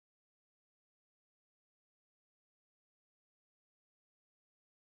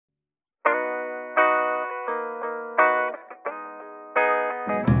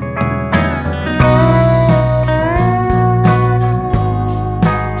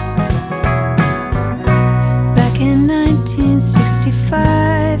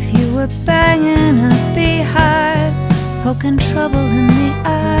looking trouble in the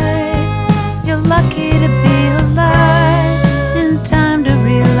eye. You're lucky to be alive in time to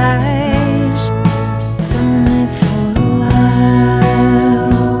realize it's only for a while.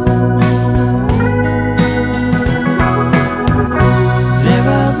 There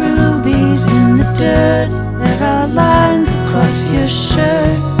are rubies in the dirt, there are lines across your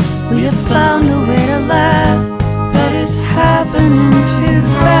shirt. We have found a way to laugh, but it's happening too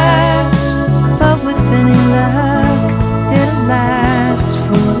fast. But with any luck, it'll last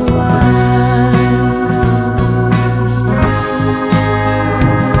for a while.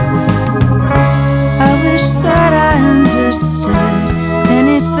 I wish that I understood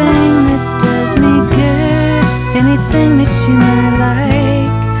anything that does me good, anything that you might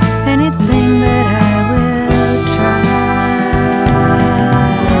like, anything that I will try.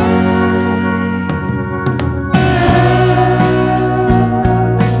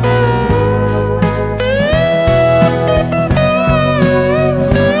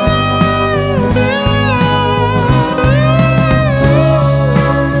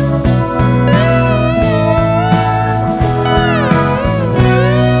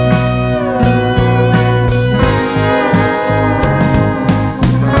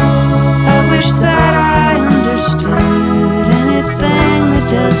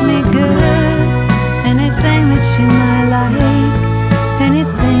 You might like,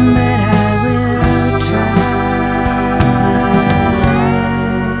 anything that I will try.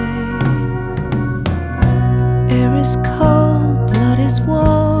 Air is cold, blood is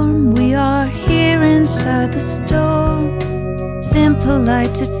warm, we are here inside the storm. It's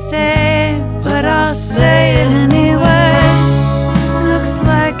impolite to say, but I'll say it anyway.